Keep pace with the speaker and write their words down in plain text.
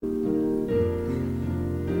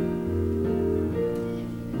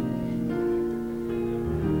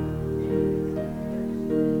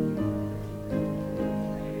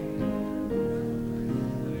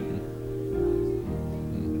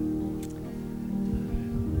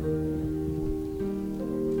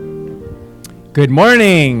Good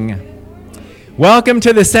morning. Welcome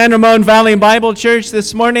to the San Ramon Valley Bible Church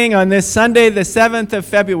this morning on this Sunday, the 7th of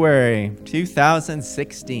February,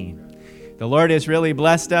 2016. The Lord has really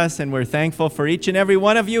blessed us, and we're thankful for each and every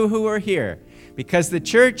one of you who are here, because the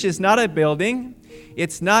church is not a building.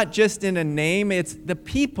 It's not just in a name. It's the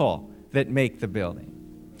people that make the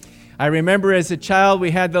building. I remember as a child,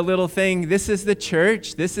 we had the little thing, this is the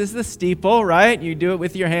church, this is the steeple, right? You do it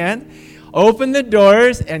with your hand. Open the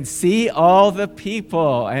doors and see all the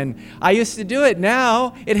people. And I used to do it.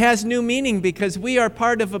 Now it has new meaning because we are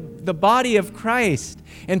part of the body of Christ.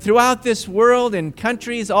 And throughout this world, in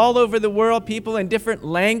countries all over the world, people in different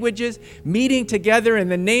languages meeting together in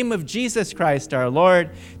the name of Jesus Christ our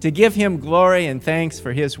Lord to give Him glory and thanks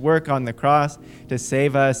for His work on the cross to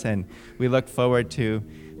save us. And we look forward to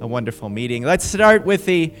a wonderful meeting. Let's start with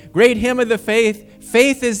the great hymn of the faith.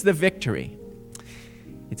 Faith is the victory.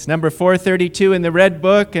 It's number 432 in the Red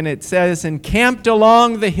Book, and it says, "Encamped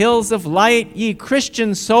along the hills of light, ye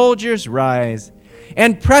Christian soldiers rise,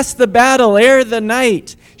 and press the battle ere the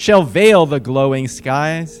night shall veil the glowing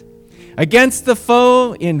skies. Against the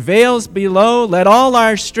foe in vales below, let all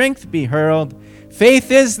our strength be hurled. Faith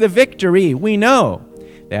is the victory, we know,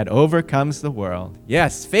 that overcomes the world."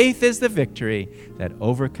 Yes, faith is the victory that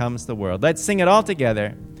overcomes the world. Let's sing it all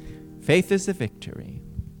together. Faith is the victory.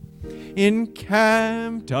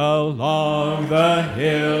 Encamped along the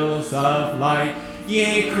hills of light,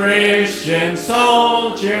 ye Christian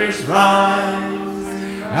soldiers rise,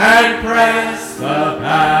 and press the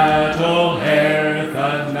battle ere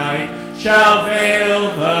the night shall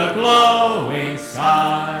veil the glowing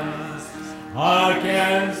skies.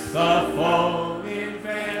 Against the foe in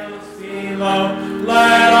vales below,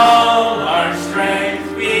 let all our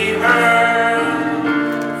strength be heard.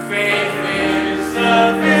 Faith is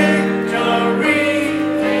the victory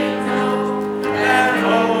that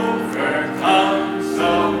overcomes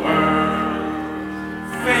the world.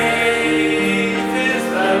 Faith is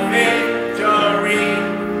the victory.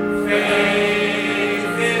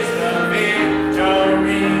 Faith is the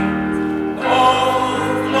victory. Oh,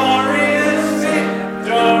 glorious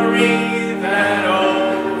victory that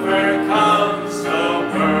overcomes the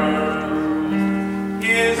world.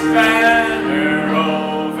 His banner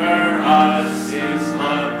over us is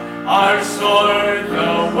love, our sword,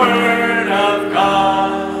 the word of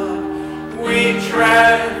God. We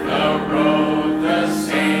tread the road the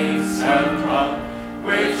saints have trod,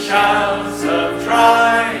 with shouts of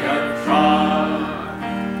triumph trod.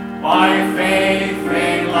 By faith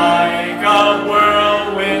they like a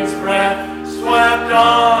whirlwind's breath swept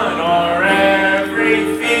on o'er every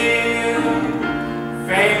field.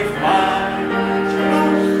 Faith by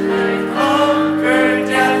and conquered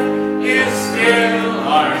death is still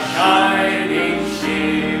our shining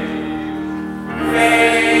shield.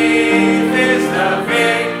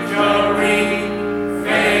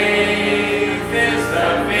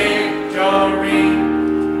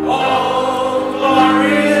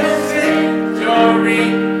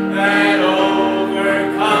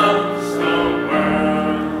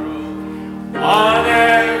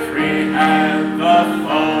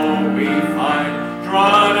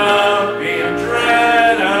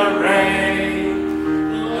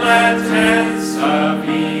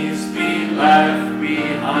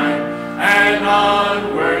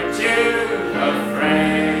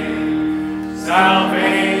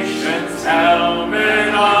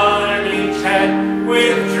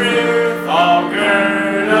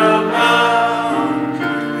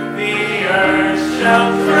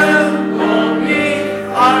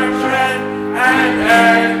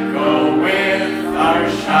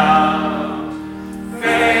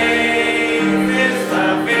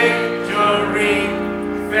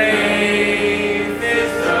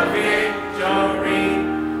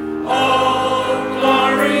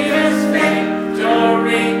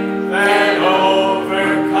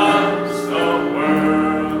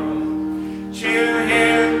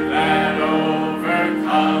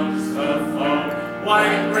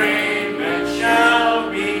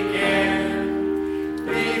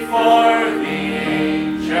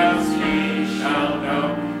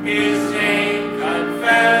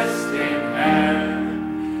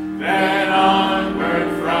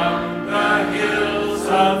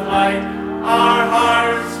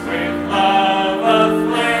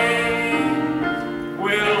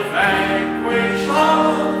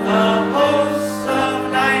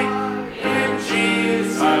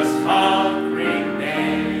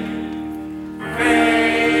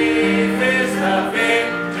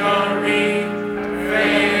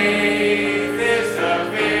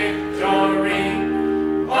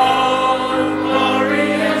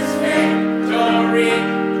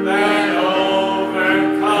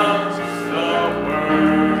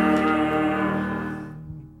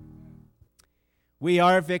 we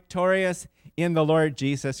are victorious in the Lord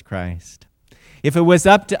Jesus Christ. If it was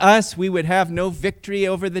up to us, we would have no victory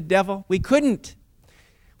over the devil. We couldn't.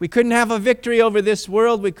 We couldn't have a victory over this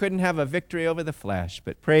world. We couldn't have a victory over the flesh.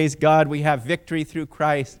 But praise God, we have victory through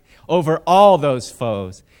Christ over all those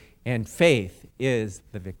foes. And faith is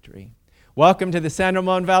the victory. Welcome to the San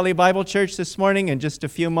Ramon Valley Bible Church this morning. In just a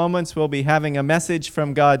few moments, we'll be having a message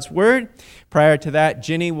from God's Word. Prior to that,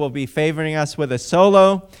 Ginny will be favoring us with a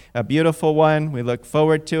solo, a beautiful one. We look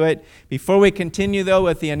forward to it. Before we continue, though,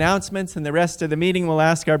 with the announcements and the rest of the meeting, we'll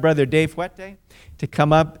ask our brother Dave Huete to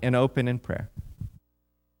come up and open in prayer.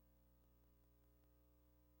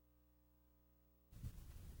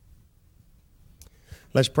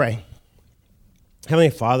 Let's pray.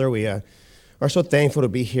 Heavenly Father, we are so thankful to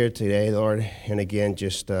be here today, Lord, and again,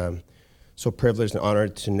 just so privileged and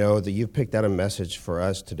honored to know that you've picked out a message for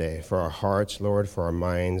us today, for our hearts, Lord, for our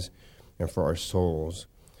minds, and for our souls.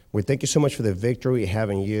 We thank you so much for the victory we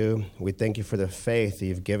have in you. We thank you for the faith that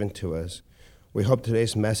you've given to us. We hope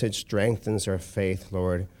today's message strengthens our faith,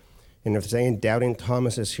 Lord. And if there's any doubting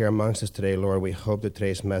Thomases here amongst us today, Lord, we hope that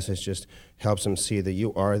today's message just helps them see that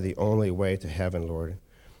you are the only way to heaven, Lord.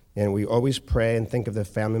 And we always pray and think of the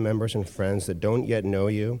family members and friends that don't yet know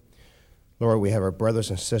you. Lord, we have our brothers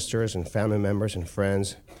and sisters and family members and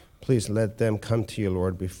friends. Please let them come to you,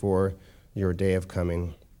 Lord, before your day of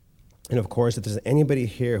coming. And of course, if there's anybody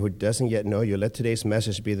here who doesn't yet know you, let today's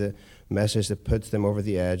message be the message that puts them over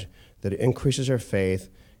the edge, that it increases their faith,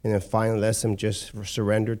 and then finally lets them just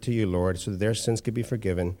surrender to you, Lord, so that their sins could be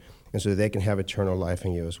forgiven and so that they can have eternal life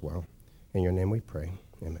in you as well. In your name we pray.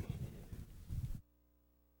 Amen.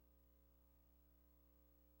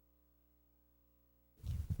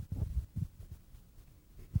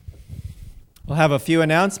 We'll have a few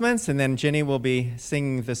announcements, and then Ginny will be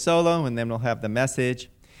singing the solo, and then we'll have the message.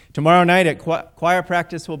 Tomorrow night at choir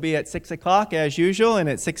practice will be at 6 o'clock as usual, and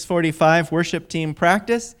at 6:45 worship team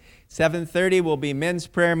practice. 7:30 will be men's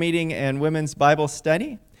prayer meeting and women's Bible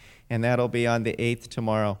study, and that'll be on the 8th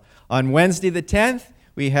tomorrow. On Wednesday the 10th,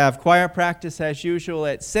 we have choir practice as usual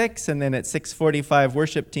at 6, and then at 6:45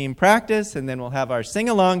 worship team practice, and then we'll have our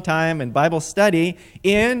sing-along time and Bible study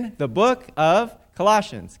in the book of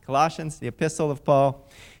Colossians. Colossians, the epistle of Paul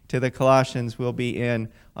to the Colossians, will be in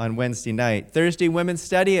on Wednesday night. Thursday, women's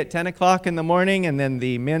study at 10 o'clock in the morning, and then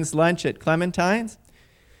the men's lunch at Clementine's,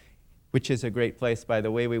 which is a great place, by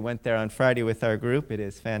the way. We went there on Friday with our group. It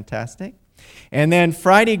is fantastic. And then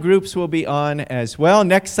Friday groups will be on as well.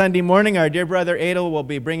 Next Sunday morning, our dear brother Adel will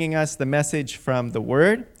be bringing us the message from the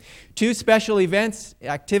Word. 2 special events,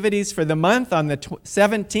 activities for the month. On the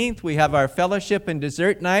 17th, we have our fellowship and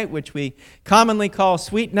dessert night, which we commonly call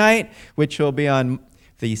Sweet Night, which will be on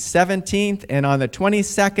the 17th. And on the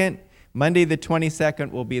 22nd, Monday the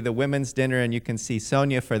 22nd, will be the women's dinner, and you can see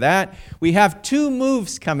Sonia for that. We have 2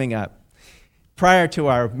 moves coming up. Prior to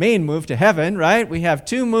our main move to heaven, right? We have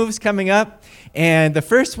 2 moves coming up, and the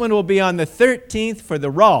first one will be on the 13th for the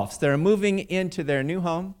Rolfs. They're moving into their new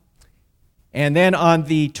home. And then on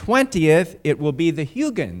the 20th, it will be the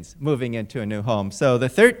Hugans moving into a new home. So the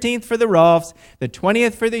 13th for the Rolfs, the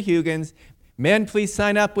 20th for the Hugans. Men, please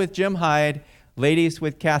sign up with Jim Hyde. Ladies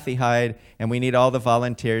with Kathy Hyde. And we need all the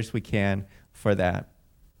volunteers we can for that.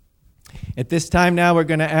 At this time now, we're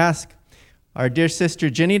going to ask our dear sister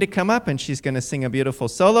Ginny to come up, and she's going to sing a beautiful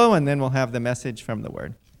solo, and then we'll have the message from the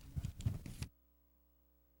Word.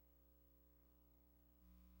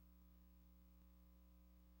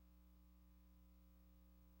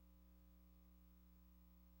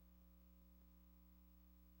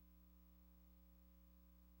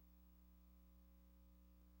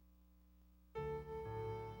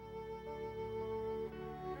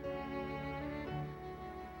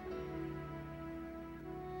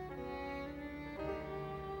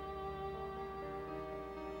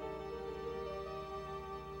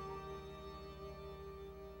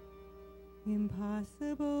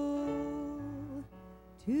 Impossible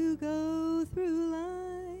to go through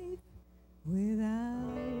life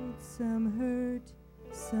without some hurt,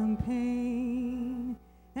 some pain,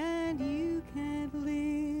 and you can't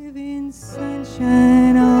live in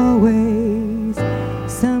sunshine always.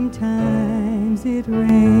 Sometimes it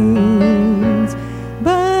rains,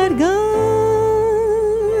 but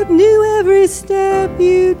God knew every step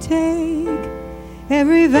you take,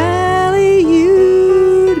 every valley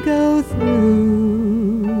you'd go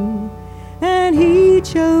through, and He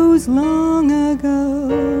chose long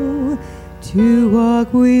ago to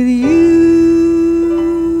walk with you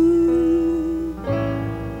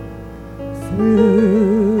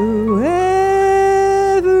through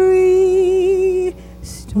every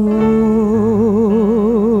storm.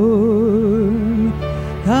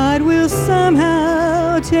 God will somehow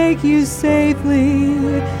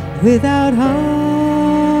without harm.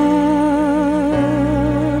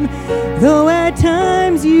 Though at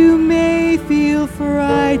times you may feel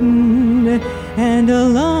frightened and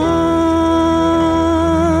alarmed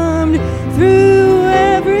through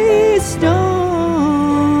every storm,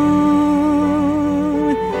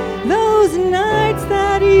 those nights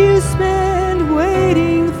that you spend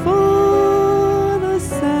waiting for the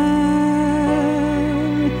sun,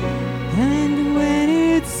 and when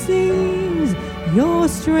it seems your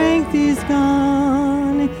strength is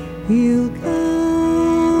gone, He'll come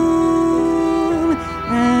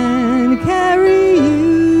and carry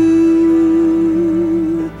you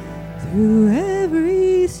through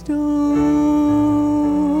every storm.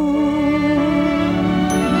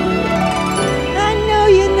 I know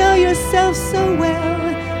you know yourself so well,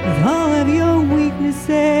 with all of your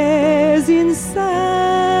weaknesses inside.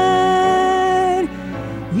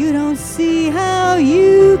 You don't see how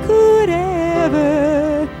you could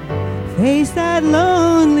ever face that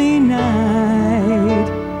lonely night.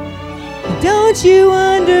 Don't you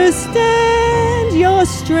understand your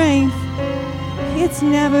strength? It's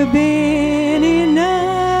never been enough.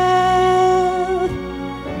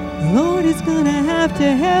 The Lord is gonna have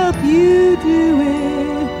to help you do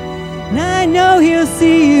it, and I know He'll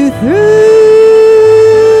see you through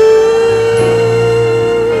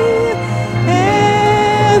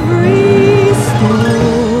every storm.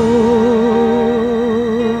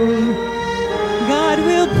 God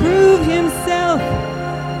will prove Himself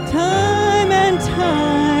time and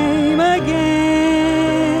time again.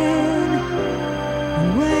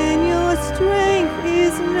 And when your strength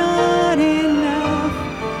is not enough,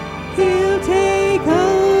 He'll take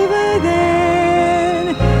over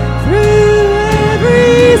then through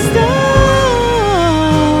every storm.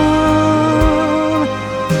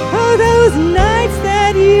 Oh, those nights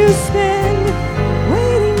that you spend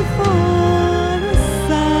waiting for the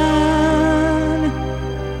sun,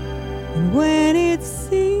 and when it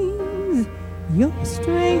seems your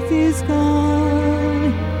strength is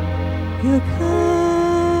gone, He'll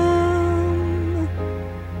come,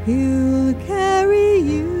 He'll carry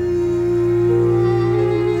you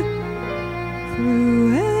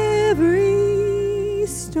through every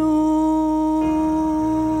storm.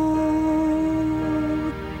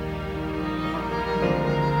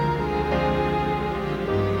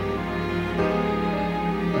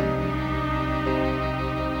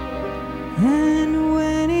 And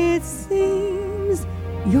when it seems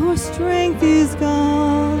your strength is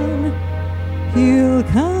gone, He'll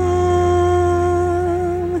come,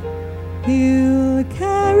 He'll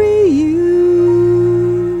carry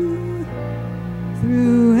you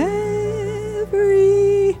through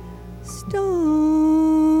every storm.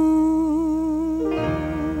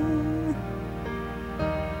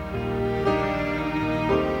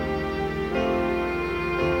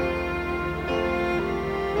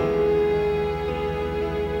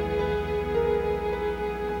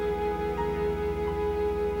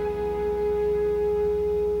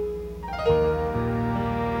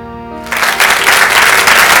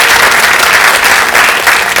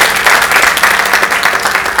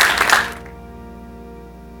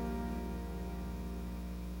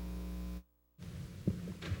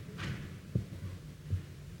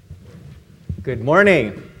 Good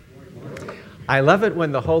morning. I love it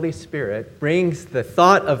when the Holy Spirit brings the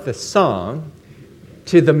thought of the song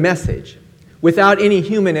to the message without any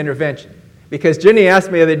human intervention. Because Jenny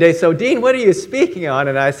asked me the other day, so Dean, what are you speaking on?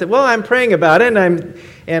 And I said, well, I'm praying about it,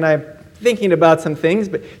 and I'm thinking about some things.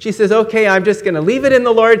 But she says, okay, I'm just going to leave it in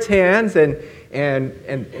the Lord's hands, and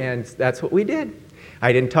that's what we did.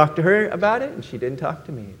 I didn't talk to her about it, and she didn't talk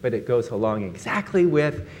to me. But it goes along exactly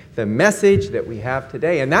with the message that we have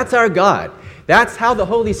today. And that's our God. That's how the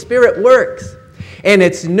Holy Spirit works. And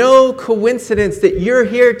it's no coincidence that you're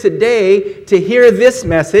here today to hear this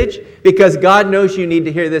message, because God knows you need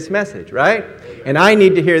to hear this message, right? And I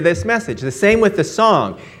need to hear this message. The same with the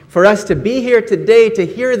song. For us to be here today to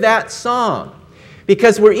hear that song.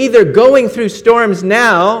 Because we're either going through storms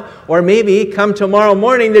now, or maybe come tomorrow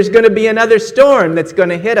morning, there's going to be another storm that's going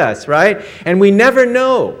to hit us, right? And we never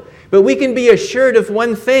know. But we can be assured of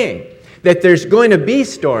one thing, that there's going to be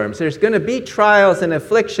storms, there's going to be trials and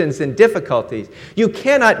afflictions and difficulties. You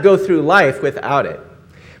cannot go through life without it.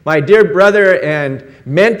 My dear brother and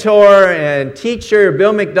mentor and teacher,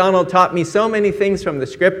 Bill McDonald, taught me so many things from the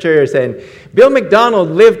Scriptures. And Bill McDonald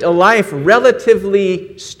lived a life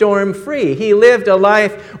relatively storm-free. He lived a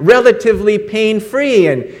life relatively pain-free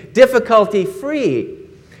and difficulty-free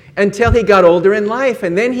until he got older in life.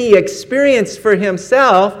 And then he experienced for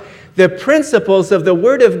himself the principles of the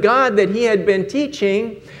Word of God that he had been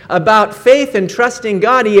teaching about faith and trusting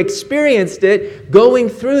God. He experienced it going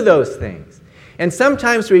through those things. And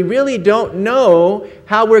sometimes we really don't know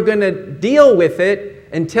how we're going to deal with it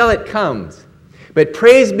until it comes. But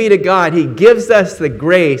praise be to God, He gives us the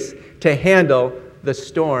grace to handle the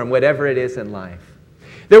storm, whatever it is in life.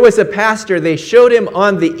 There was a pastor, they showed him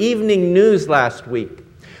on the evening news last week,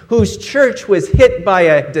 whose church was hit by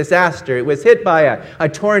a disaster. It was hit by a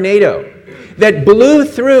tornado that blew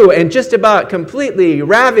through and just about completely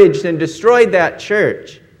ravaged and destroyed that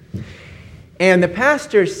church. And the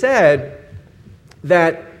pastor said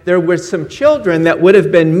that there were some children that would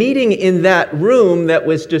have been meeting in that room that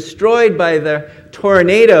was destroyed by the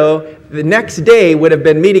tornado. The next day would have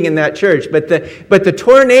been meeting in that church. But the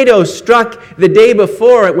tornado struck the day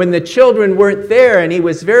before when the children weren't there, and he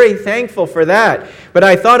was very thankful for that. But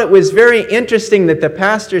I thought it was very interesting that the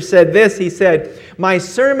pastor said this. He said, "My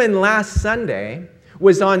sermon last Sunday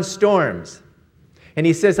was on storms." And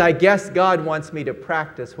he says, "I guess God wants me to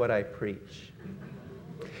practice what I preach."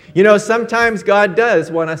 You know, sometimes God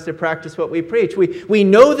does want us to practice what we preach. We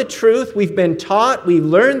know the truth. We've been taught. We've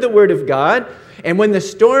learned the Word of God. And when the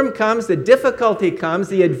storm comes, the difficulty comes,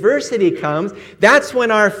 the adversity comes, that's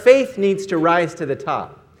when our faith needs to rise to the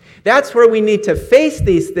top. That's where we need to face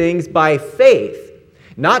these things by faith.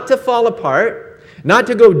 Not to fall apart, not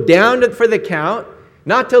to go down for the count,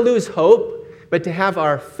 not to lose hope, but to have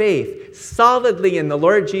our faith solidly in the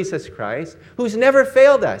Lord Jesus Christ, who's never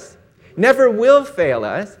failed us, never will fail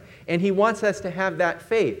us. And He wants us to have that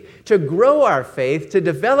faith. To grow our faith, to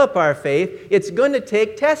develop our faith, it's going to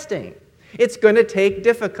take testing. It's going to take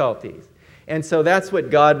difficulties. And so that's what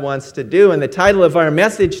God wants to do. And the title of our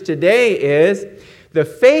message today is The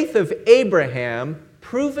Faith of Abraham,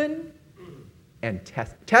 Proven and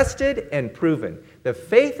Tested and Proven. The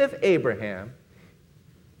faith of Abraham,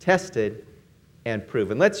 tested and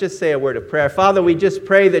proven. Let's just say a word of prayer. Father, we just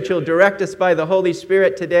pray that You'll direct us by the Holy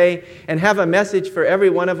Spirit today and have a message for every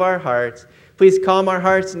one of our hearts. Please calm our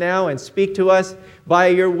hearts now and speak to us by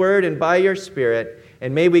Your word and by Your Spirit.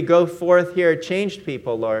 And may we go forth here changed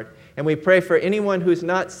people, Lord. And we pray for anyone who's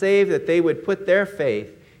not saved that they would put their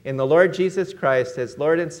faith in the Lord Jesus Christ as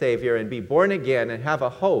Lord and Savior and be born again and have a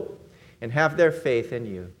hope and have their faith in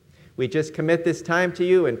You. We just commit this time to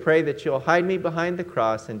You and pray that You'll hide me behind the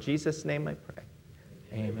cross. In Jesus' name I pray.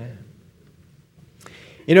 Amen.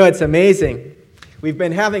 You know, it's amazing. We've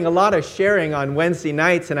been having a lot of sharing on Wednesday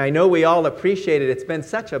nights, and I know we all appreciate it. It's been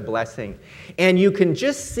such a blessing. And you can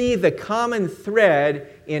just see the common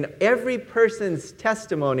thread in every person's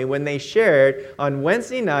testimony when they shared on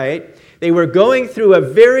Wednesday night. They were going through a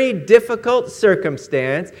very difficult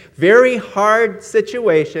circumstance, very hard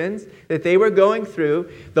situations that they were going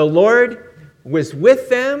through. The Lord was with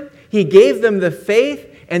them. He gave them the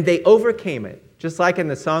faith, and they overcame it. Just like in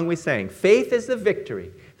the song we sang, faith is the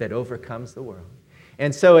victory that overcomes the world.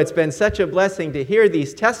 And so it's been such a blessing to hear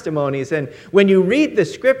these testimonies. And when you read the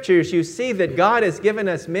Scriptures, you see that God has given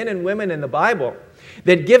us men and women in the Bible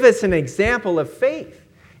that give us an example of faith.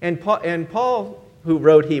 And Paul, who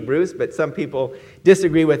wrote Hebrews, but some people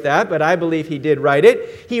disagree with that, but I believe he did write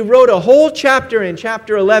it. He wrote a whole chapter in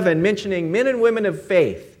chapter 11 mentioning men and women of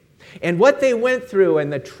faith and what they went through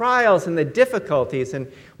and the trials and the difficulties.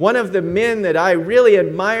 And one of the men that I really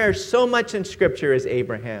admire so much in Scripture is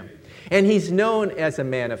Abraham. And he's known as a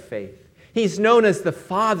man of faith. He's known as the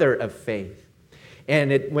father of faith.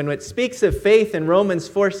 And when it speaks of faith in Romans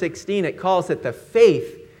 4:16, it calls it the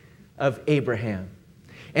faith of Abraham.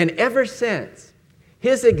 And ever since,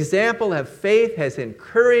 his example of faith has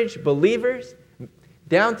encouraged believers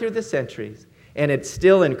down through the centuries. And it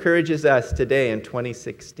still encourages us today in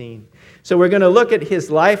 2016. So we're going to look at his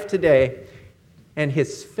life today and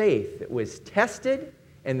his faith that was tested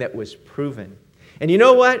and that was proven. And you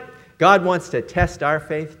know what? God wants to test our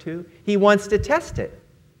faith too. He wants to test it.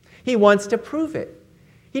 He wants to prove it.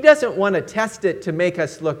 He doesn't want to test it to make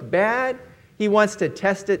us look bad. He wants to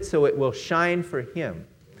test it so it will shine for Him.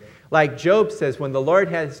 Like Job says, when the Lord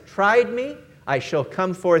has tried me, I shall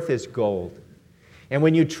come forth as gold. And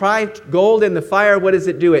when you try gold in the fire, what does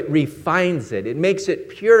it do? It refines it. It makes it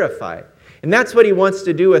purified. And that's what He wants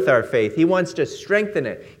to do with our faith. He wants to strengthen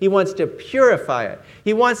it. He wants to purify it.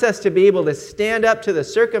 He wants us to be able to stand up to the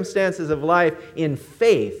circumstances of life in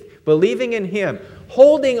faith, believing in Him,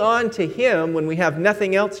 holding on to Him when we have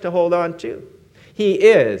nothing else to hold on to. He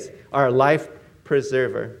is our life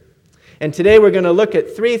preserver. And today we're going to look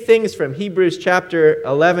at three things from Hebrews chapter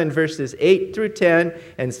 11, verses 8 through 10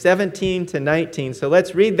 and 17 to 19. So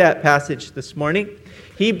let's read that passage this morning.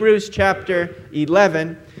 Hebrews chapter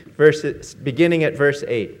 11, beginning at verse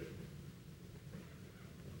 8.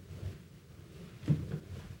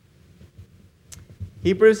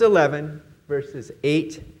 Hebrews 11, verses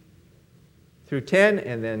 8 through 10,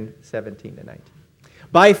 and then 17 to 19.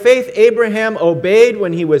 By faith, Abraham obeyed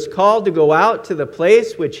when he was called to go out to the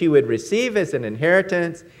place which he would receive as an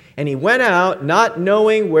inheritance, and he went out not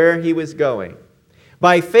knowing where he was going.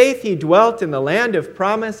 By faith, he dwelt in the land of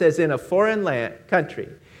promise as in a foreign country,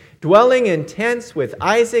 dwelling in tents with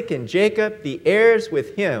Isaac and Jacob, the heirs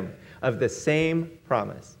with him of the same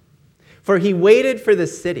promise. For he waited for the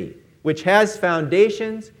city, which has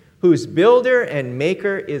foundations, whose builder and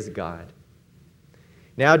maker is God.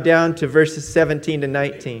 Now down to verses 17 to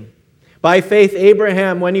 19. By faith,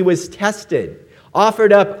 Abraham, when he was tested,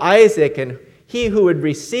 offered up Isaac, and he who would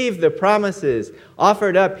receive the promises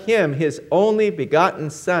offered up him his only begotten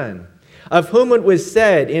son, of whom it was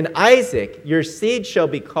said, in Isaac your seed shall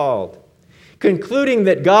be called, concluding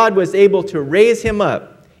that God was able to raise him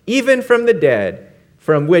up, even from the dead,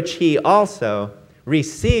 from which he also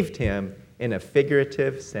received him in a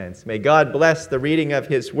figurative sense. May God bless the reading of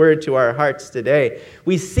his word to our hearts today.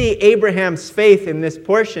 We see Abraham's faith in this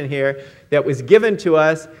portion here that was given to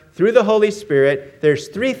us through the Holy Spirit. There's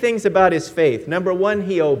three things about his faith. Number one,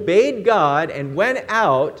 he obeyed God and went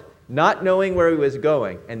out not knowing where he was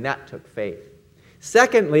going, and that took faith.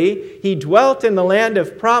 Secondly, he dwelt in the land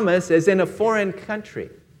of promise as in a foreign country.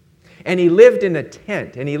 And he lived in a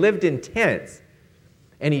tent, and he lived in tents,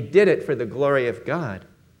 and he did it for the glory of God.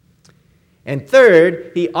 And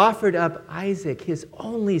third, he offered up Isaac, his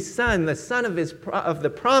only son, the son of the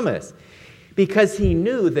promise, because he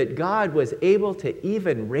knew that God was able to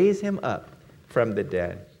even raise him up from the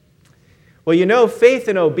dead. Well, you know, faith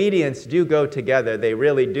and obedience do go together. They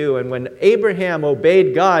really do. And when Abraham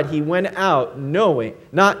obeyed God, he went out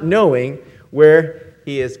not knowing where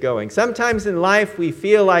he is going. Sometimes in life we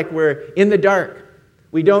feel like we're in the dark.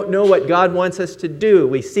 We don't know what God wants us to do.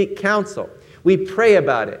 We seek counsel. We pray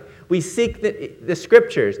about it. We seek the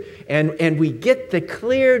Scriptures, and we get the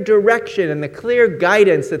clear direction and the clear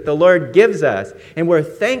guidance that the Lord gives us, and we're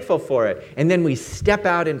thankful for it, and then we step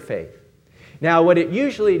out in faith. Now, what it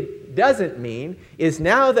usually doesn't mean is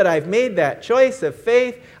now that I've made that choice of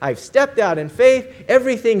faith, I've stepped out in faith,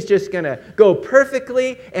 everything's just going to go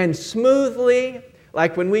perfectly and smoothly.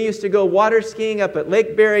 Like when we used to go water skiing up at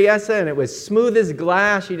Lake Berryessa, and it was smooth as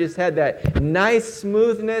glass. You just had that nice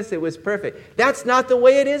smoothness. It was perfect. That's not the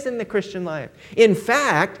way it is in the Christian life. In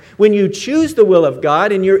fact, when you choose the will of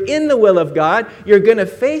God and you're in the will of God, you're going to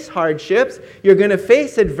face hardships, you're going to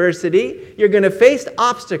face adversity, you're going to face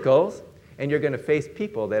obstacles, and you're going to face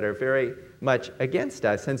people that are very much against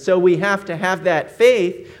us. And so we have to have that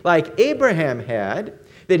faith like Abraham had,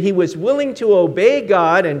 that he was willing to obey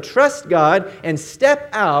God and trust God and step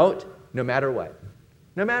out no matter what.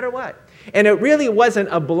 No matter what. And it really wasn't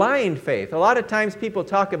a blind faith. A lot of times people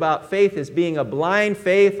talk about faith as being a blind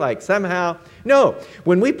faith, like somehow. No,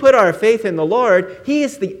 when we put our faith in the Lord, He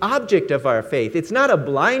is the object of our faith. It's not a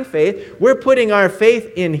blind faith. We're putting our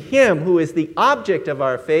faith in Him, who is the object of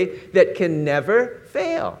our faith, that can never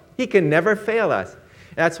fail. He can never fail us.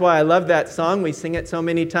 That's why I love that song. We sing it so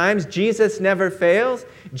many times. Jesus never fails.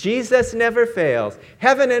 Jesus never fails.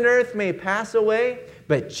 Heaven and earth may pass away,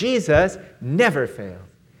 but Jesus never fails.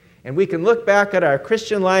 And we can look back at our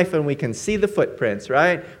Christian life and we can see the footprints,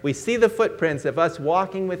 right? We see the footprints of us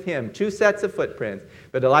walking with Him, 2 sets of footprints.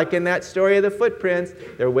 But like in that story of the footprints,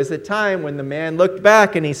 there was a time when the man looked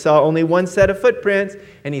back and he saw only 1 set of footprints,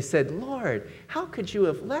 and he said, Lord, how could you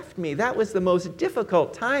have left me? That was the most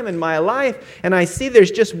difficult time in my life, and I see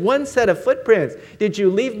there's just 1 set of footprints. Did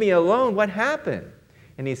you leave me alone? What happened?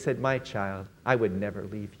 And he said, my child, I would never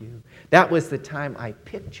leave you. That was the time I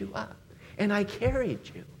picked you up, and I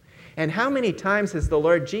carried you. And how many times has the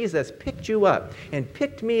Lord Jesus picked you up and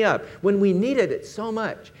picked me up when we needed it so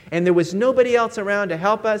much? And there was nobody else around to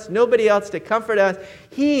help us, nobody else to comfort us.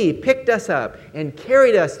 He picked us up and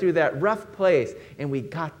carried us through that rough place, and we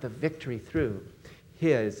got the victory through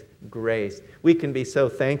His grace. We can be so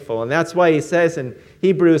thankful. And that's why he says in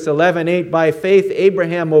Hebrews 11:8, by faith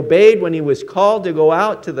Abraham obeyed when he was called to go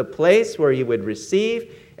out to the place where he would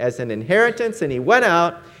receive as an inheritance, and he went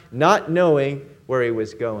out not knowing where he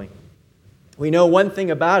was going. We know one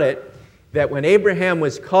thing about it, that when Abraham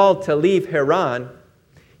was called to leave Haran,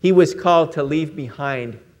 he was called to leave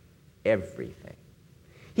behind everything.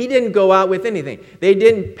 He didn't go out with anything. They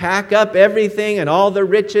didn't pack up everything and all the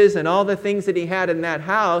riches and all the things that he had in that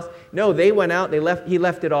house. No, they went out, he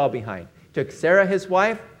left it all behind. Took Sarah, his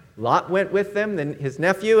wife, Lot went with them, then his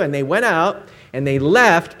nephew, and they went out and they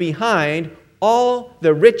left behind all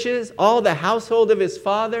the riches, all the household of his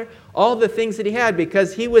father, all the things that he had,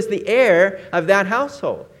 because he was the heir of that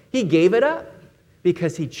household. He gave it up.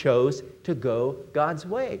 because he chose to go God's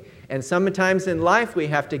way. And sometimes in life we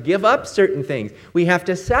have to give up certain things. We have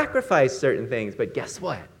to sacrifice certain things. But guess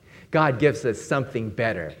what? God gives us something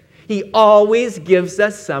better. He always gives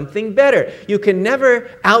us something better. You can never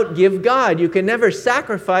outgive God. You can never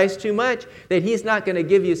sacrifice too much that he's not going to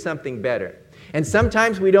give you something better. And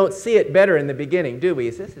sometimes we don't see it better in the beginning, do we?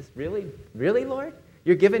 Is this really, Lord?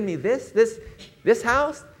 You're giving me this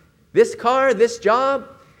house, this car, this job,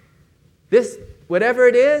 this whatever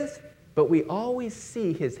it is? But we always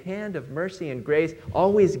see his hand of mercy and grace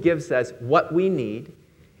always gives us what we need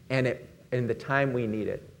and in the time we need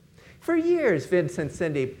it. For years, Vince and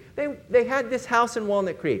Cindy, they had this house in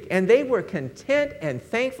Walnut Creek, and they were content and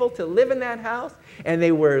thankful to live in that house, and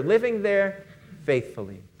they were living there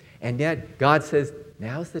faithfully. And yet, God says,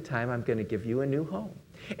 now's the time I'm going to give you a new home.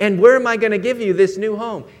 And where am I going to give you this new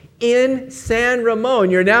home? In San Ramon.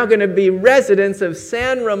 You're now going to be residents of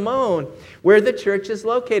San Ramon, where the church is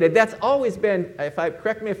located. That's always been,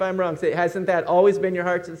 correct me if I'm wrong, hasn't that always been your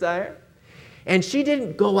heart's desire? And she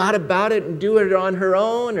didn't go out about it and do it on her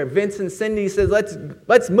own, or Vince and Cindy says,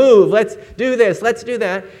 let's move, let's do this, let's do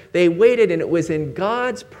that. They waited, and it was in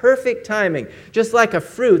God's perfect timing. Just like a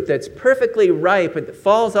fruit that's perfectly ripe, it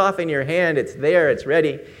falls off in your hand, it's there, it's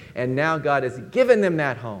ready, and now God has given them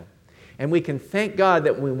that home. And we can thank God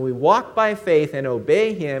that when we walk by faith and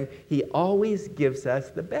obey him, he always gives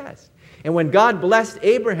us the best. And when God blessed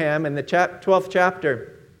Abraham in the 12th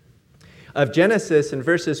chapter of Genesis in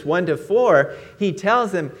verses 1 to 4, he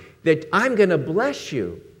tells him that I'm going to bless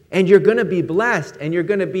you, and you're going to be blessed, and you're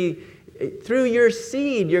going to be, through your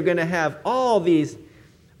seed, you're going to have all these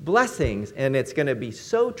blessings, and it's going to be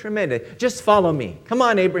so tremendous. Just follow me. Come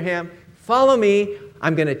on, Abraham, follow me.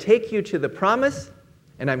 I'm going to take you to the promise,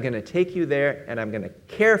 and I'm going to take you there, and I'm going to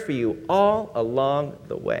care for you all along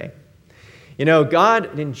the way. You know,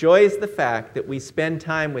 God enjoys the fact that we spend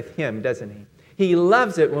time with him, doesn't he? He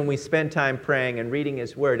loves it when we spend time praying and reading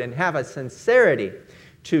his word and have a sincerity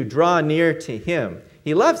to draw near to him.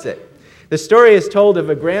 He loves it. The story is told of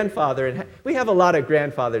a grandfather, and we have a lot of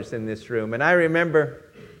grandfathers in this room, and I remember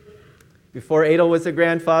before Adel was a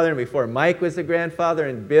grandfather, and before Mike was a grandfather,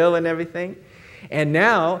 and Bill and everything, and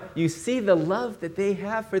now you see the love that they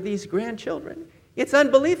have for these grandchildren. It's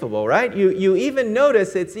unbelievable, right? You even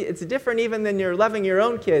notice it's different even than you're loving your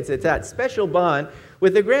own kids. It's that special bond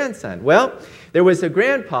with the grandson. Well, there was a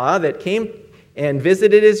grandpa that came and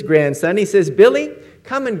visited his grandson. He says, Billy,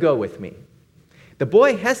 come and go with me. The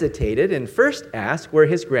boy hesitated and first asked where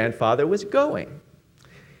his grandfather was going.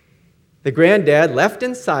 The granddad left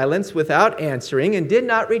in silence without answering and did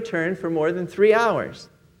not return for more than 3 hours.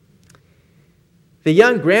 The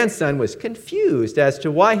young grandson was confused as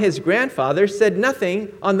to why his grandfather said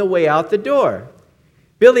nothing on the way out the door.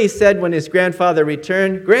 Billy said when his grandfather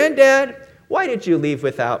returned, Granddad, why did you leave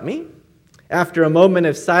without me? After a moment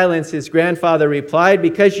of silence, his grandfather replied,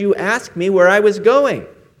 because you asked me where I was going.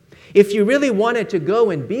 If you really wanted to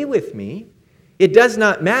go and be with me, it does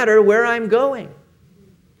not matter where I'm going.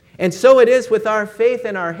 And so it is with our faith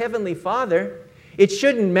in our Heavenly Father. It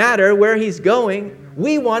shouldn't matter where he's going.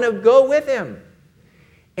 We want to go with him.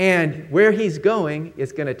 And where he's going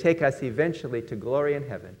is going to take us eventually to glory in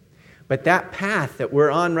heaven. But that path that we're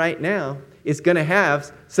on right now is going to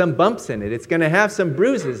have some bumps in it. It's going to have some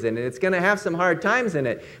bruises in it. It's going to have some hard times in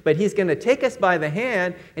it. But he's going to take us by the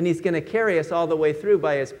hand, and he's going to carry us all the way through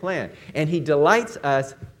by his plan. And he delights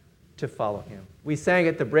us to follow him. We sang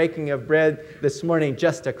at the breaking of bread this morning,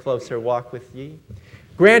 just a closer walk with ye.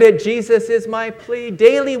 Granted, Jesus is my plea,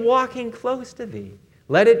 daily walking close to thee.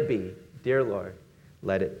 Let it be, dear Lord.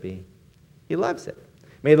 Let it be. He loves it.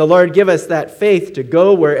 May the Lord give us that faith to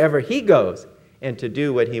go wherever he goes and to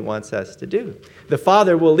do what he wants us to do. The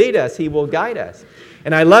Father will lead us. He will guide us.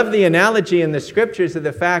 And I love the analogy in the scriptures of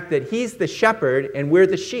the fact that he's the shepherd and we're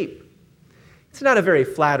the sheep. It's not a very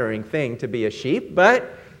flattering thing to be a sheep,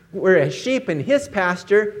 but we're a sheep in his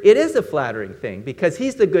pasture. It is a flattering thing because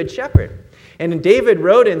he's the good shepherd. And David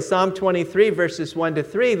wrote in Psalm 23, verses 1 to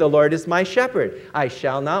 3, the Lord is my shepherd. I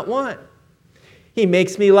shall not want. He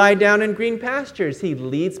makes me lie down in green pastures. He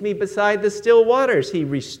leads me beside the still waters. He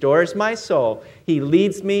restores my soul. He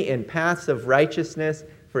leads me in paths of righteousness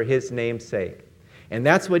for his name's sake. And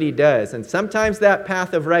that's what he does. And sometimes that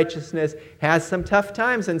path of righteousness has some tough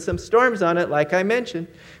times and some storms on it, like I mentioned.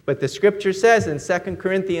 But the scripture says in 2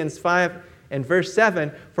 Corinthians 5 and verse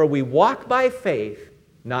 7, for we walk by faith,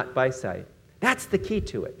 not by sight. That's the key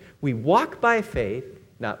to it. We walk by faith,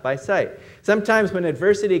 not by sight. Sometimes when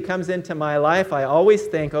adversity comes into my life, I always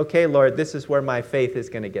think, okay, Lord, this is where my faith is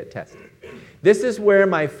going to get tested. This is where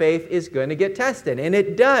my faith is going to get tested, and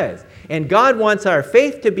it does. And God wants our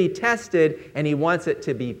faith to be tested, and he wants it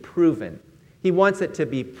to be proven. He wants it to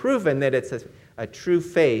be proven that it's a true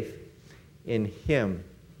faith in him.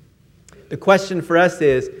 The question for us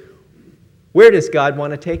is, where does God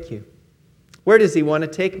want to take you? Where does he want to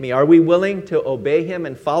take me? Are we willing to obey him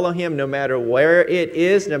and follow him no matter where it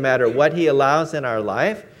is, no matter what he allows in our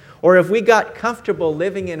life? Or if we got comfortable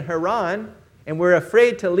living in Haran and we're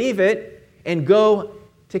afraid to leave it and go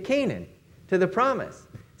to Canaan, to the promise?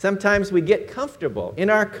 Sometimes we get comfortable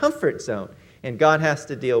in our comfort zone, and God has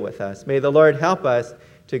to deal with us. May the Lord help us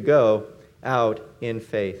to go out in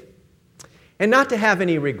faith. And not to have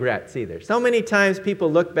any regrets either. So many times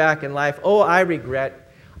people look back in life, oh, I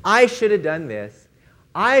regret. I should have done this.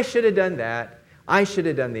 I should have done that. I should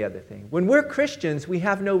have done the other thing. When we're Christians, we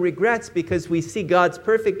have no regrets because we see God's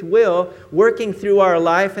perfect will working through our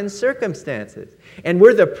life and circumstances. And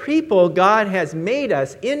we're the people God has made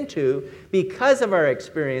us into because of our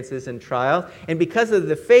experiences and trials and because of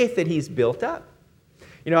the faith that he's built up.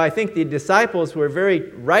 You know, I think the disciples were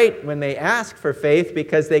very right when they asked for faith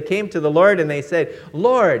because they came to the Lord and they said,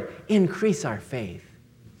 Lord, increase our faith.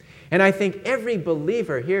 And I think every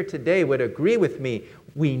believer here today would agree with me,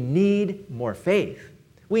 we need more faith.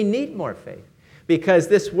 We need more faith because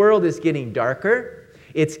this world is getting darker.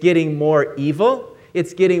 It's getting more evil.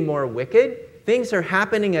 It's getting more wicked. Things are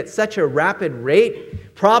happening at such a rapid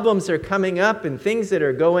rate. Problems are coming up and things that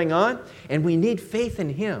are going on. And we need faith in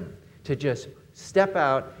him to just step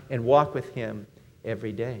out and walk with him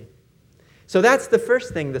every day. So that's the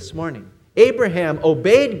first thing this morning. Abraham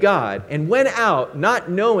obeyed God and went out not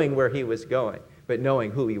knowing where he was going, but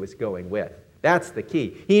knowing who he was going with. That's the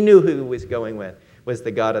key. He knew who he was going with was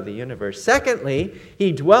the God of the universe. Secondly,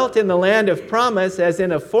 he dwelt in the land of promise as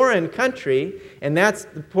in a foreign country, and that's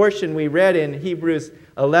the portion we read in Hebrews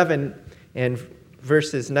 11 and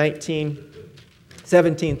verses 17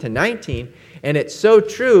 to 19. And it's so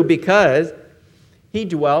true because he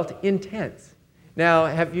dwelt in tents. Now,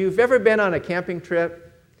 have you ever been on a camping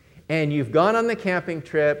trip and you've gone on the camping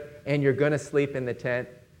trip and you're going to sleep in the tent?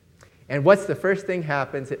 And what's the first thing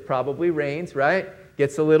happens? It probably rains, right?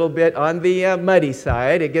 Gets a little bit on the muddy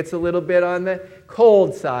side. It gets a little bit on the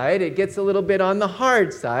cold side. It gets a little bit on the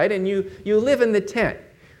hard side. And you live in the tent.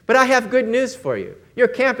 But I have good news for you. Your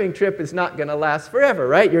camping trip is not going to last forever,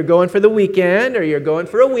 right? You're going for the weekend or you're going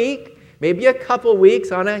for a week, maybe a couple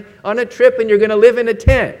weeks on a trip, and you're going to live in a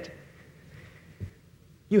tent.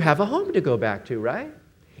 You have a home to go back to, right?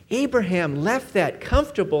 Abraham left that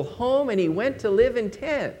comfortable home and he went to live in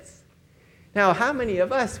tents. Now, how many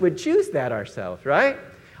of us would choose that ourselves, right?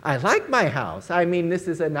 I like my house. I mean, this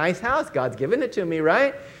is a nice house. God's given it to me,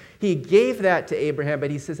 right? He gave that to Abraham,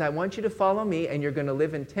 but he says, I want you to follow me, and you're going to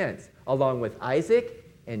live in tents, along with Isaac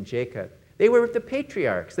and Jacob. They were the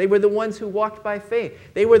patriarchs. They were the ones who walked by faith.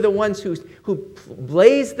 They were the ones who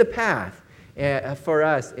blazed the path for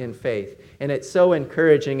us in faith. And it's so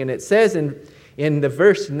encouraging. And it says in the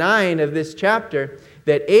verse 9 of this chapter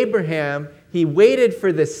that Abraham, he waited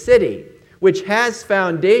for the city which has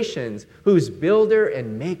foundations, whose builder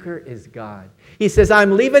and maker is God. He says,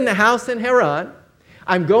 I'm leaving the house in Haran.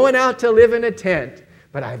 I'm going out to live in a tent,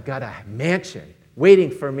 but I've got a mansion waiting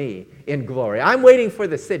for me in glory. I'm waiting for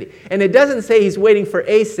the city. And it doesn't say he's waiting for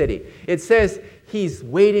a city. It says he's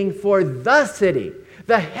waiting for the city,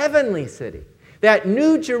 the heavenly city. That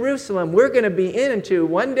new Jerusalem we're going to be into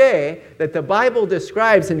one day that the Bible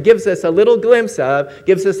describes and gives us a little glimpse of,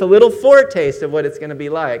 gives us a little foretaste of what it's going to be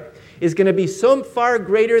like, is going to be so far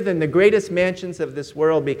greater than the greatest mansions of this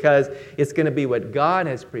world because it's going to be what God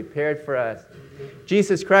has prepared for us.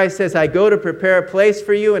 Jesus Christ says, I go to prepare a place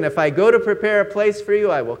for you, and if I go to prepare a place for you,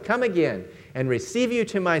 I will come again and receive you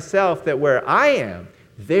to myself, that where I am,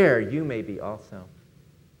 there you may be also.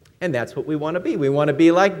 And that's what we want to be. We want to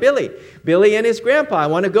be like Billy. Billy and his grandpa. I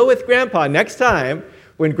want to go with grandpa next time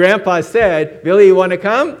when grandpa said, Billy, you want to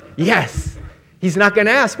come? Yes. He's not going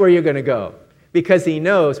to ask where you're going to go because he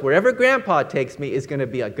knows wherever grandpa takes me is going to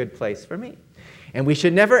be a good place for me. And we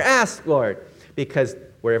should never ask, Lord, because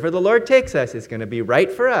wherever the Lord takes us is going to be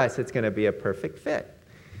right for us. It's going to be a perfect fit.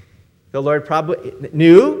 The Lord probably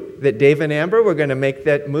knew that Dave and Amber were going to make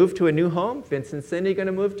that move to a new home. Vince and Cindy are going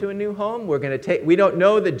to move to a new home. We don't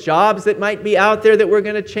know the jobs that might be out there that we're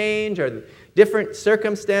going to change or different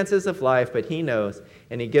circumstances of life, but he knows,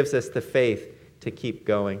 and he gives us the faith to keep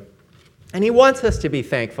going. And he wants us to be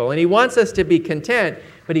thankful, and he wants us to be content,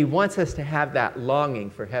 but he wants us to have that longing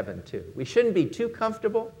for heaven too. We shouldn't be too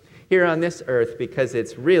comfortable here on this earth because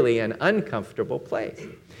it's really an uncomfortable place.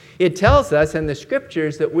 It tells us in the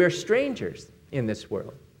scriptures that we're strangers in this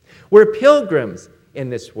world. We're pilgrims in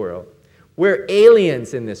this world. We're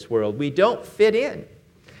aliens in this world. We don't fit in.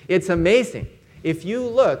 It's amazing. If you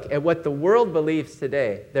look at what the world believes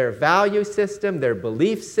today, their value system, their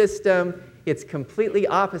belief system, it's completely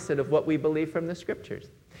opposite of what we believe from the Scriptures.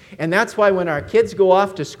 And that's why when our kids go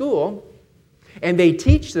off to school and they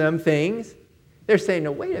teach them things, they're saying,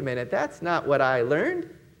 no, wait a minute, that's not what I learned.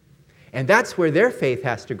 And that's where their faith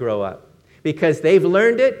has to grow up. Because they've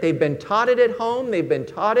learned it, they've been taught it at home, they've been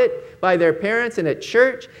taught it by their parents and at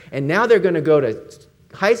church, and now they're going to go to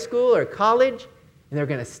high school or college, and they're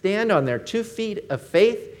going to stand on their 2 feet of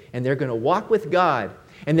faith, and they're going to walk with God.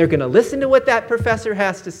 And they're going to listen to what that professor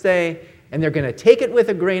has to say, and they're going to take it with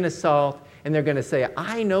a grain of salt, and they're going to say,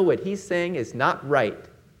 I know what he's saying is not right.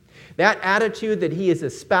 That attitude that he is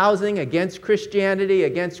espousing against Christianity,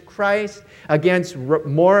 against Christ, against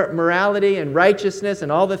morality and righteousness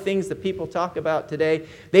and all the things that people talk about today,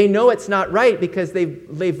 they know it's not right because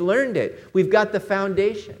they've learned it. We've got the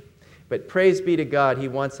foundation. But praise be to God, he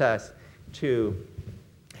wants us to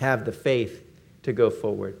have the faith to go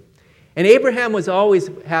forward. And Abraham was always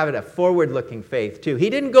having a forward-looking faith too. He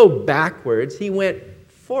didn't go backwards, he went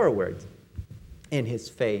forwards in his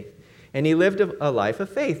faith. And he lived a life of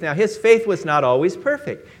faith. Now, his faith was not always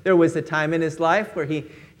perfect. There was a time in his life where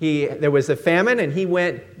there was a famine, and he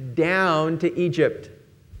went down to Egypt.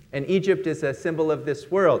 And Egypt is a symbol of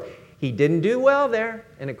this world. He didn't do well there.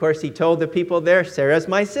 And, of course, he told the people there, Sarah's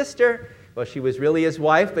my sister. Well, she was really his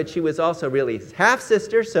wife, but she was also really his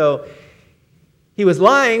half-sister. So he was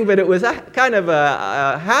lying, but it was kind of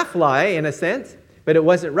a half-lie in a sense. But it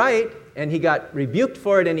wasn't right. And he got rebuked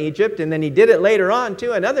for it in Egypt, and then he did it later on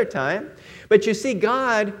too, another time. But you see,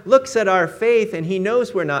 God looks at our faith, and he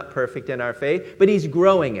knows we're not perfect in our faith, but he's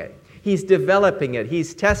growing it. He's developing it.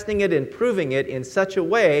 He's testing it and proving it in such a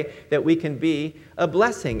way that we can be a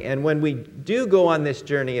blessing. And when we do go on this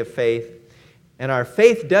journey of faith, and our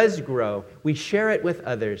faith does grow, we share it with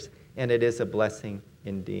others, and it is a blessing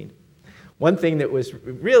indeed. One thing that was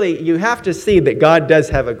really, you have to see that God does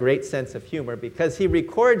have a great sense of humor, because he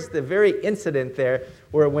records the very incident there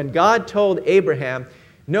where when God told Abraham,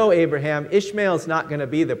 no, Abraham, Ishmael's not going to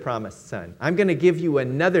be the promised son. I'm going to give you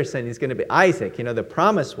another son. He's going to be Isaac, the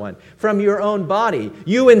promised one, from your own body.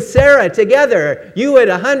 You and Sarah together, you at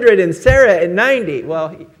 100 and Sarah at 90.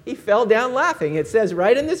 Well, he fell down laughing. It says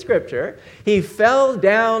right in the Scripture, he fell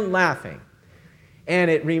down laughing.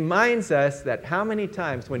 And it reminds us that how many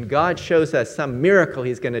times when God shows us some miracle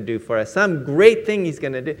he's going to do for us, some great thing he's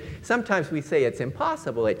going to do, sometimes we say it's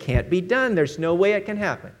impossible, it can't be done, there's no way it can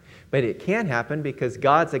happen. But it can happen because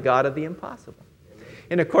God's a God of the impossible.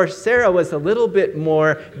 And of course, Sarah was a little bit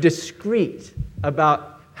more discreet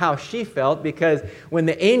about how she felt, because when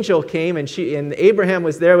the angel came and Abraham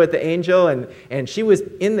was there with the angel and she was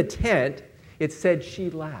in the tent, it said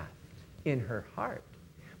she laughed in her heart.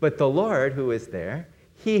 But the Lord, who was there,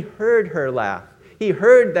 he heard her laugh. He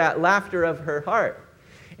heard that laughter of her heart.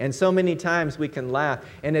 And so many times we can laugh.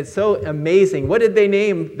 And it's so amazing. What did they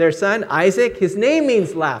name their son? Isaac? His name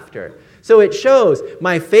means laughter. So it shows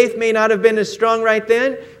my faith may not have been as strong right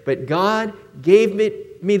then, but God gave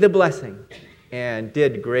me the blessing and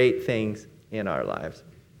did great things in our lives.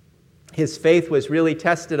 His faith was really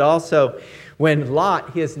tested also when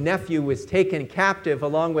Lot, his nephew, was taken captive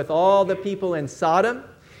along with all the people in Sodom.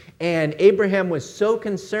 And Abraham was so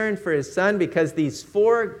concerned for his son because these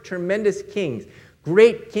 4 tremendous kings,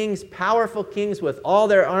 great kings, powerful kings with all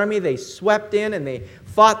their army, they swept in and they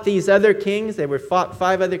fought these other kings. They fought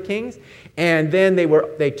 5 other kings. And then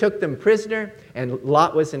they took them prisoner, and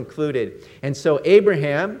Lot was included. And so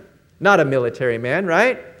Abraham, not a military man,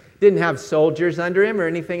 right? Didn't have soldiers under him or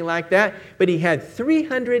anything like that. But he had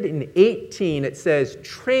 318, it says,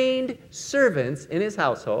 trained servants in his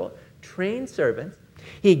household. Trained servants.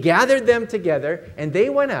 He gathered them together, and they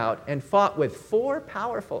went out and fought with 4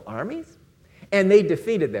 powerful armies, and they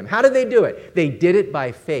defeated them. How did they do it? They did it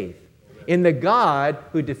by faith in the God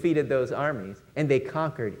who defeated those armies, and they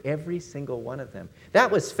conquered every single one of them.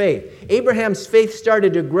 That was faith. Abraham's faith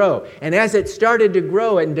started to grow, and as it started to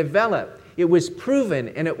grow and develop, it was proven,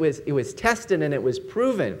 and it was tested, and it was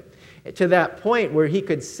proven to that point where he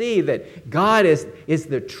could see that God is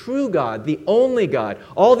the true God, the only God.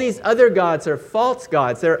 All these other gods are false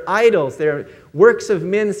gods. They're idols. They're works of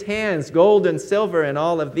men's hands, gold and silver and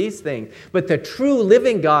all of these things. But the true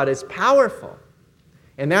living God is powerful.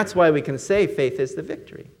 And that's why we can say faith is the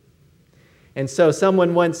victory. And so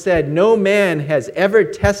someone once said, no man has ever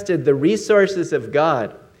tested the resources of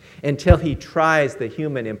God until he tries the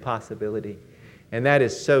human impossibility. And that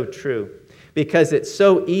is so true. Because it's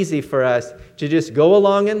so easy for us to just go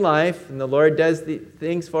along in life, and the Lord does the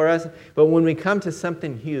things for us. But when we come to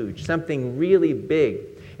something huge, something really big,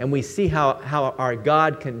 and we see how our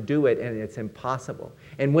God can do it, and it's impossible.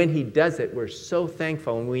 And when he does it, we're so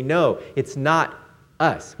thankful, and we know it's not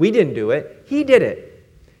us. We didn't do it. He did it.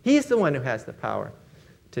 He's the one who has the power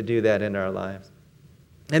to do that in our lives.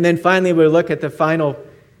 And then finally, we'll look at the final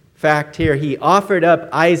fact here. He offered up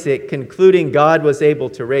Isaac, concluding God was able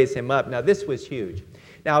to raise him up. Now, this was huge.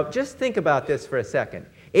 Now, just think about this for a second.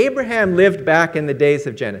 Abraham lived back in the days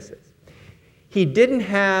of Genesis. He didn't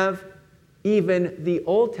have even the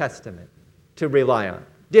Old Testament to rely on,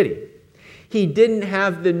 did he? He didn't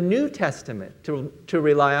have the New Testament to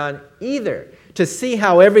rely on either, to see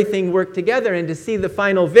how everything worked together and to see the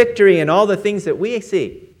final victory and all the things that we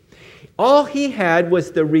see. All he had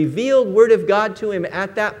was the revealed Word of God to him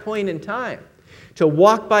at that point in time. To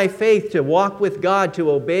walk by faith, to walk with God, to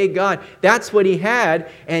obey God. That's what he had,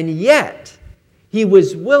 and yet he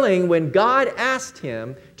was willing, when God asked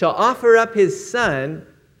him to offer up his son,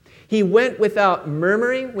 he went without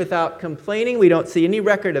murmuring, without complaining. We don't see any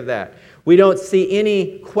record of that. We don't see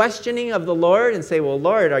any questioning of the Lord and say, well,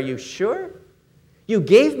 Lord, are you sure? You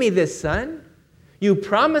gave me this son. You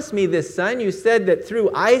promised me this son. You said that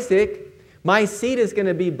through Isaac, my seed is going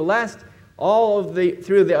to be blessed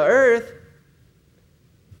through the earth.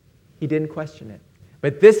 He didn't question it.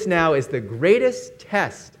 But this now is the greatest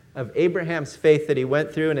test of Abraham's faith that he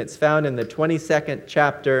went through, and it's found in the 22nd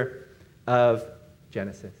chapter of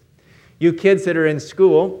Genesis. You kids that are in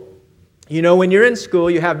school, you know when you're in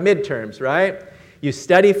school, you have midterms, right? You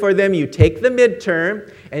study for them, you take the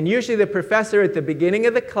midterm, and usually the professor at the beginning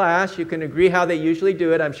of the class, you can agree how they usually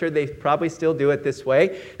do it. I'm sure they probably still do it this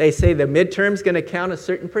way. They say the midterm's going to count a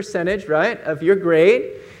certain percentage, right, of your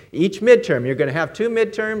grade. Each midterm, you're going to have 2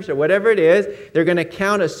 midterms or whatever it is. They're going to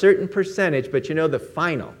count a certain percentage, but you know the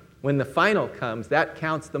final. When the final comes, that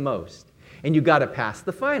counts the most. And you got to pass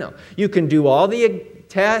the final. You can do all the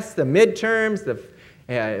tests, the midterms,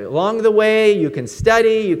 along the way, you can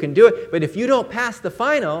study, you can do it. But if you don't pass the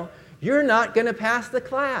final, you're not going to pass the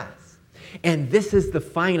class. And this is the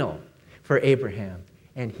final for Abraham.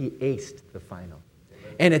 And he aced the final.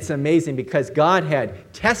 And it's amazing because God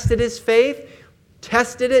had tested his faith,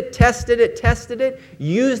 tested it,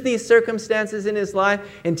 used these circumstances in his life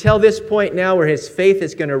until this point now where his faith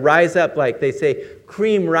is going to rise up, like they say,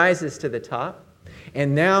 cream rises to the top.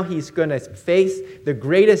 And now he's going to face the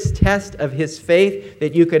greatest test of his faith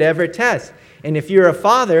that you could ever test. And if you're a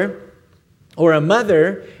father or a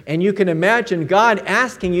mother, and you can imagine God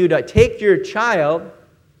asking you to take your child,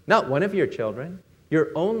 not one of your children,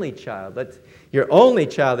 your only child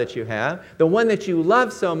that you have, the one that you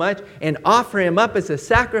love so much, and offer him up as a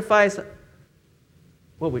sacrifice,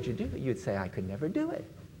 what would you do? You'd say, I could never do it.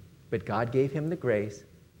 But God gave him the grace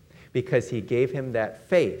because he gave him that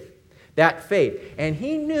faith. And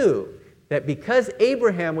he knew that because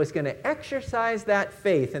Abraham was going to exercise that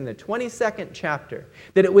faith in the 22nd chapter,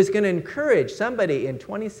 that it was going to encourage somebody in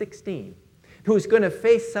 2016 who's going to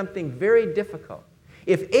face something very difficult.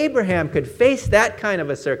 If Abraham could face that kind of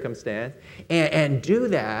a circumstance and do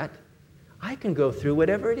that, I can go through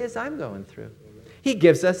whatever it is I'm going through. He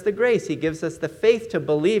gives us the grace. He gives us the faith to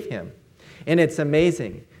believe him. And it's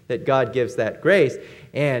amazing that God gives that grace.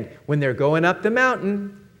 And when they're going up the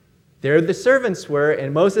mountain, there the servants were,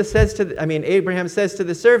 and Abraham says to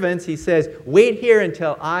the servants, he says, wait here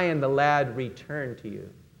until I and the lad return to you.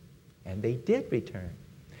 And they did return.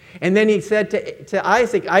 And then he said to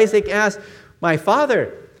Isaac, Isaac asked, my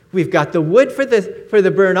father, we've got the wood for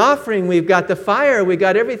the burnt offering, we've got the fire, we've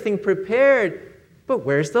got everything prepared, but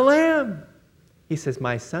where's the lamb? He says,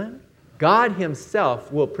 my son, God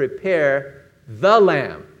himself will prepare the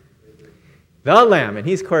lamb. The Lamb. And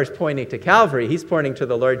he's, of course, pointing to Calvary. He's pointing to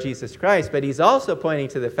the Lord Jesus Christ. But he's also pointing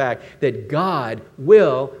to the fact that God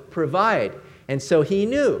will provide. And so he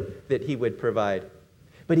knew that he would provide.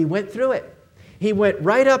 But he went through it. He went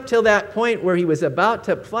right up till that point where he was about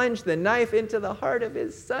to plunge the knife into the heart of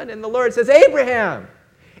his son. And the Lord says, Abraham!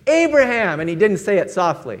 Abraham! And he didn't say it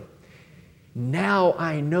softly. Now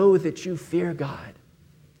I know that you fear God.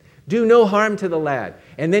 Do no harm to the lad.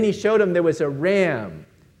 And then he showed him there was a ram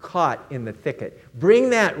caught in the thicket. Bring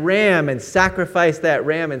that ram and sacrifice that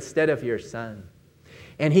ram instead of your son.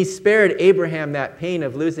 And he spared Abraham that pain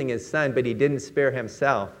of losing his son, but he didn't spare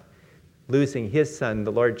himself losing his son,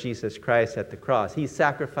 the Lord Jesus Christ, at the cross. He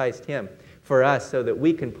sacrificed him for us so that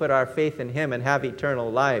we can put our faith in him and have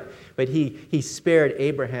eternal life. But he spared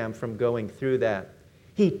Abraham from going through that.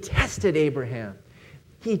 He tested Abraham.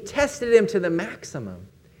 He tested him to the maximum,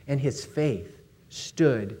 and his faith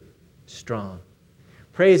stood strong.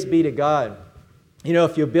 Praise be to God. You know,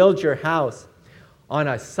 if you build your house on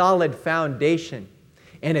a solid foundation,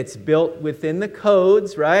 and it's built within the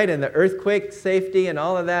codes, right? And the earthquake safety and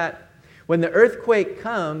all of that. When the earthquake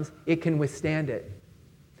comes, it can withstand it.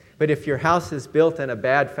 But if your house is built on a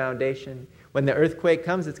bad foundation, when the earthquake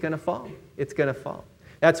comes, it's going to fall. It's going to fall.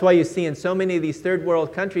 That's why you see in so many of these third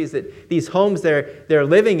world countries that these homes they're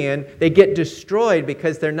living in, they get destroyed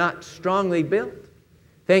because they're not strongly built.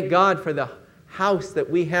 Thank God for the house that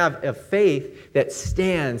we have of faith that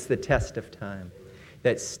stands the test of time,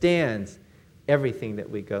 that stands everything that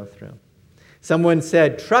we go through. Someone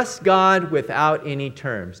said, trust God without any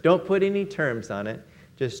terms. Don't put any terms on it.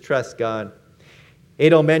 Just trust God.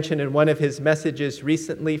 Adel mentioned in one of his messages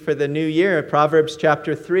recently for the new year, Proverbs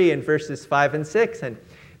chapter 3 and verses 5 and 6. And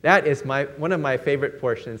that is one of my favorite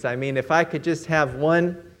portions. I mean, if I could just have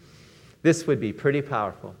one, this would be pretty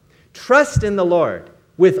powerful. Trust in the Lord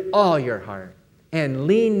with all your heart and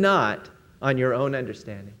lean not on your own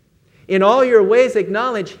understanding. In all your ways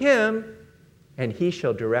acknowledge Him, and He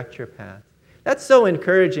shall direct your path. That's so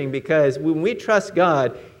encouraging because when we trust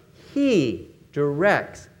God, He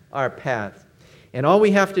directs our path. And all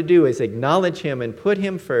we have to do is acknowledge Him and put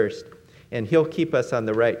Him first, and He'll keep us on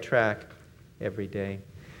the right track every day.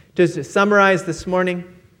 Just to summarize this morning,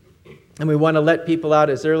 and we want to let people out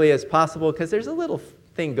as early as possible because there's a little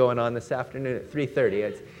thing going on this afternoon at 3:30.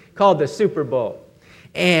 It's called the Super Bowl.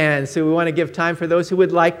 And so we want to give time for those who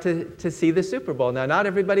would like to see the Super Bowl. Now, not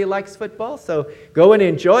everybody likes football, so go and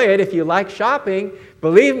enjoy it. If you like shopping,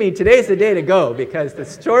 believe me, today's the day to go because the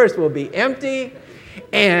stores will be empty.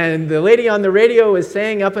 And the lady on the radio is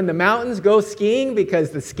saying up in the mountains, go skiing because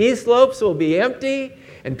the ski slopes will be empty.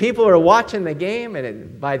 And people are watching the game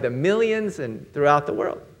and by the millions and throughout the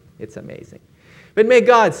world. It's amazing. But may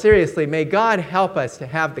God help us to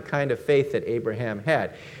have the kind of faith that Abraham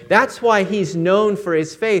had. That's why he's known for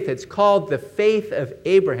his faith. It's called the faith of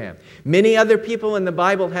Abraham. Many other people in the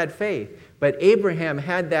Bible had faith, but Abraham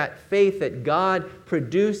had that faith that God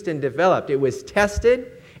produced and developed. It was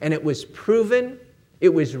tested, and it was proven,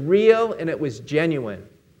 it was real, and it was genuine.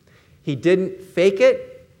 He didn't fake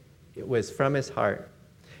it. It was from his heart.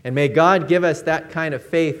 And may God give us that kind of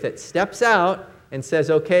faith that steps out and says,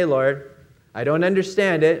 okay, Lord, I don't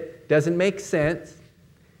understand it. Doesn't make sense.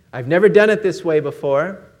 I've never done it this way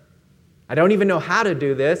before. I don't even know how to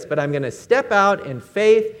do this, but I'm going to step out in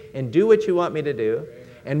faith and do what you want me to do.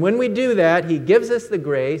 And when we do that, He gives us the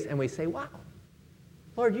grace, and we say, wow,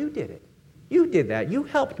 Lord, you did it. You did that. You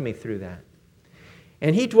helped me through that.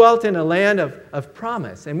 And He dwelt in a land of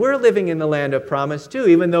promise. And we're living in the land of promise too,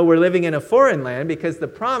 even though we're living in a foreign land, because the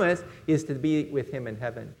promise is to be with Him in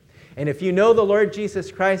heaven. And if you know the Lord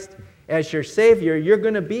Jesus Christ as your Savior, you're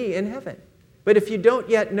going to be in heaven. But if you don't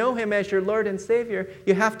yet know Him as your Lord and Savior,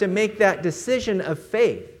 you have to make that decision of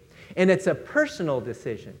faith. And it's a personal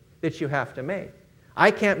decision that you have to make.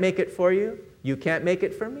 I can't make it for you. You can't make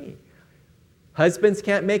it for me. Husbands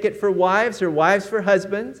can't make it for wives or wives for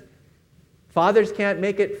husbands. Fathers can't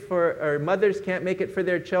make it or mothers can't make it for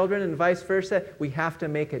their children and vice versa. We have to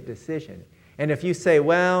make a decision. And if you say,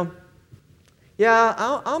 well, yeah,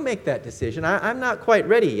 I'll make that decision. I'm not quite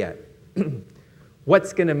ready yet.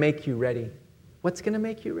 What's going to make you ready? What's going to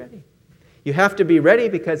make you ready? You have to be ready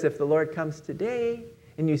because if the Lord comes today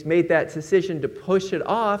and you've made that decision to push it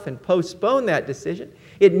off and postpone that decision,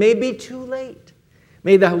 it may be too late.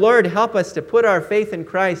 May the Lord help us to put our faith in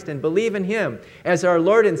Christ and believe in Him as our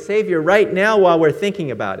Lord and Savior right now while we're thinking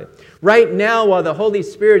about it. Right now while the Holy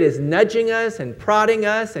Spirit is nudging us and prodding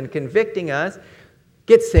us and convicting us,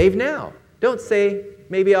 get saved now. Don't say,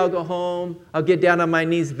 maybe I'll go home, I'll get down on my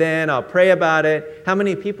knees then, I'll pray about it. How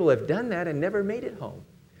many people have done that and never made it home?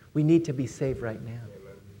 We need to be saved right now.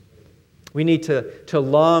 We need to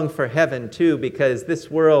long for heaven too, because this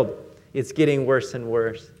world is getting worse and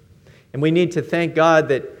worse. And we need to thank God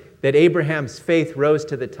that Abraham's faith rose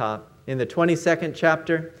to the top. In the 22nd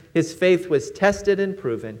chapter, his faith was tested and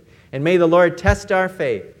proven. And may the Lord test our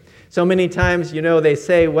faith. So many times, they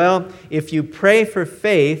say, well, if you pray for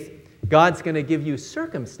faith, God's going to give you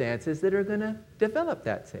circumstances that are going to develop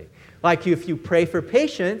that faith. Like if you pray for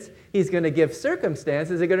patience, He's going to give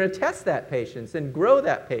circumstances that are going to test that patience and grow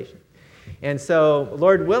that patience. And so,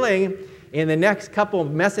 Lord willing, in the next couple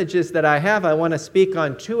of messages that I have, I want to speak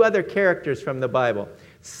on two other characters from the Bible.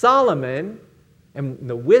 Solomon and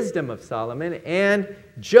the wisdom of Solomon, and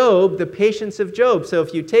Job, the patience of Job. So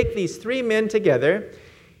if you take these three men together,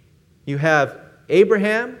 you have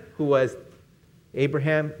Abraham, who was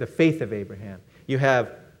Abraham, the faith of Abraham. You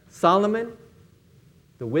have Solomon,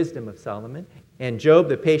 the wisdom of Solomon, and Job,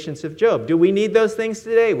 the patience of Job. Do we need those things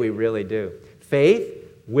today? We really do. Faith,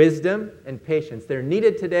 wisdom, and patience. They're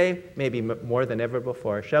needed today, maybe more than ever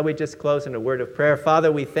before. Shall we just close in a word of prayer?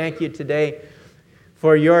 Father, we thank you today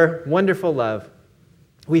for your wonderful love.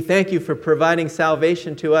 We thank you for providing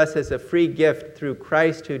salvation to us as a free gift through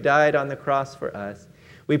Christ who died on the cross for us.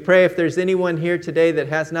 We pray if there's anyone here today that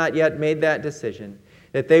has not yet made that decision,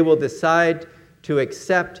 that they will decide to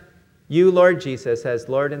accept you, Lord Jesus, as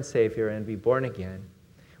Lord and Savior and be born again.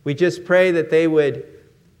 We just pray that they would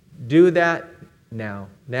do that now.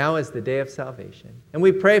 Now is the day of salvation. And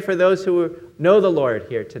we pray for those who know the Lord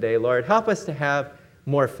here today, Lord. Help us to have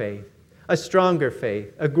more faith, a stronger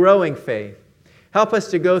faith, a growing faith. Help us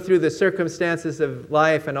to go through the circumstances of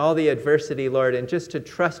life and all the adversity, Lord, and just to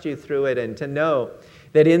trust you through it and to know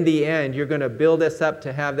that in the end you're going to build us up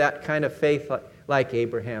to have that kind of faith like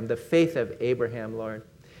Abraham, the faith of Abraham, Lord.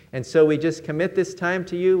 And so we just commit this time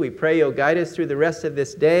to you. We pray you'll guide us through the rest of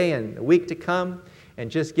this day and the week to come, and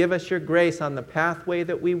just give us your grace on the pathway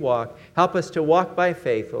that we walk. Help us to walk by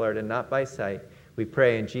faith, Lord, and not by sight. We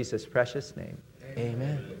pray in Jesus' precious name.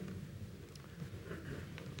 Amen.